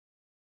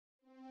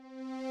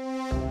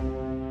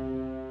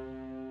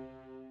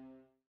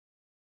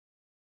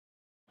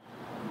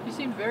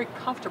seemed very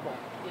comfortable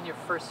in your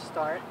first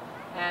start,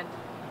 and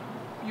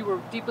you were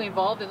deeply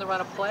involved in the run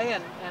of play,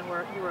 and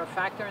you were a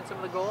factor in some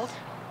of the goals.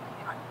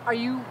 Are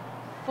you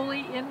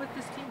fully in with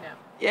this team now?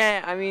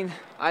 Yeah, I mean,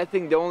 I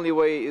think the only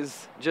way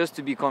is just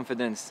to be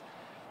confident.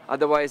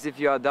 Otherwise, if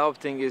you are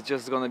doubting, it's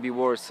just gonna be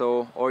worse.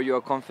 So, or you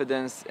are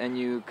confident and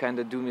you kind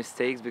of do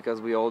mistakes,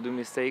 because we all do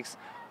mistakes,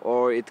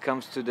 or it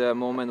comes to the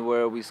moment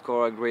where we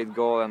score a great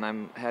goal, and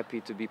I'm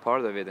happy to be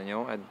part of it. You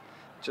know, and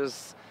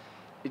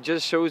it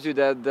just shows you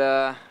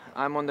that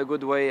I'm on the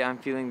good way. I'm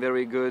feeling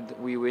very good.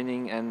 We're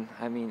winning, and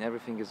I mean,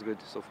 everything is good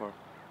so far.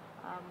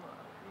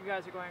 You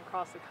guys are going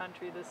across the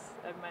country. This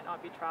might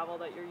not be travel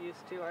that you're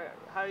used to.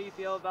 How do you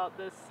feel about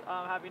this,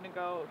 having to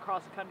go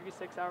across the country,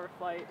 6-hour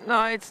flight?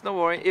 No, it's no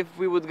worry. If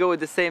we would go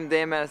the same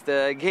day as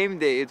the game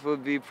day, it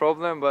would be a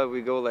problem, but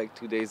we go like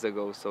 2 days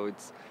ago, so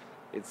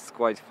it's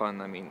quite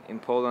fun. I mean, in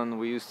Poland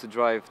we used to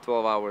drive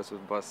 12 hours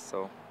with bus,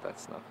 so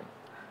that's nothing.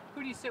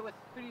 Who do you sit with?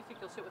 Who do you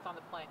think you'll sit with on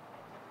the plane?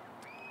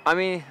 I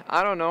mean,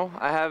 I don't know.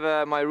 I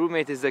have my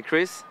roommate is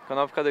Chris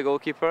Konopka, the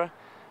goalkeeper.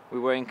 We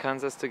were in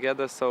Kansas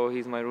together, so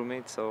he's my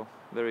roommate, so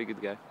very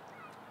good guy.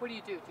 What do?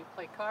 Do you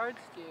play cards?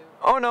 Do you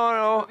Oh,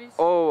 no. movies?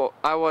 Oh,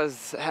 I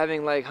was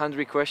having like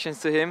 100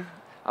 questions to him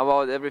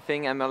about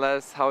everything,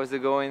 MLS, how is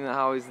it going,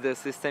 how is the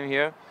system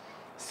here.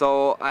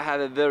 So I had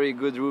a very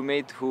good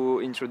roommate who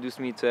introduced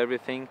me to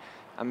everything.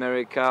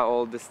 America,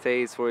 all the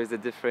states, where is the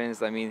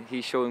difference? I mean,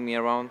 he's showing me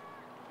around.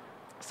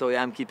 So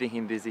yeah, I'm keeping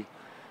him busy.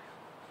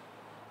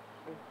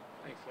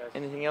 Thanks, guys.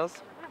 Anything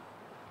else?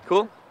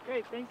 Cool?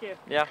 Great, thank you.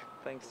 Yeah,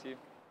 thanks to you.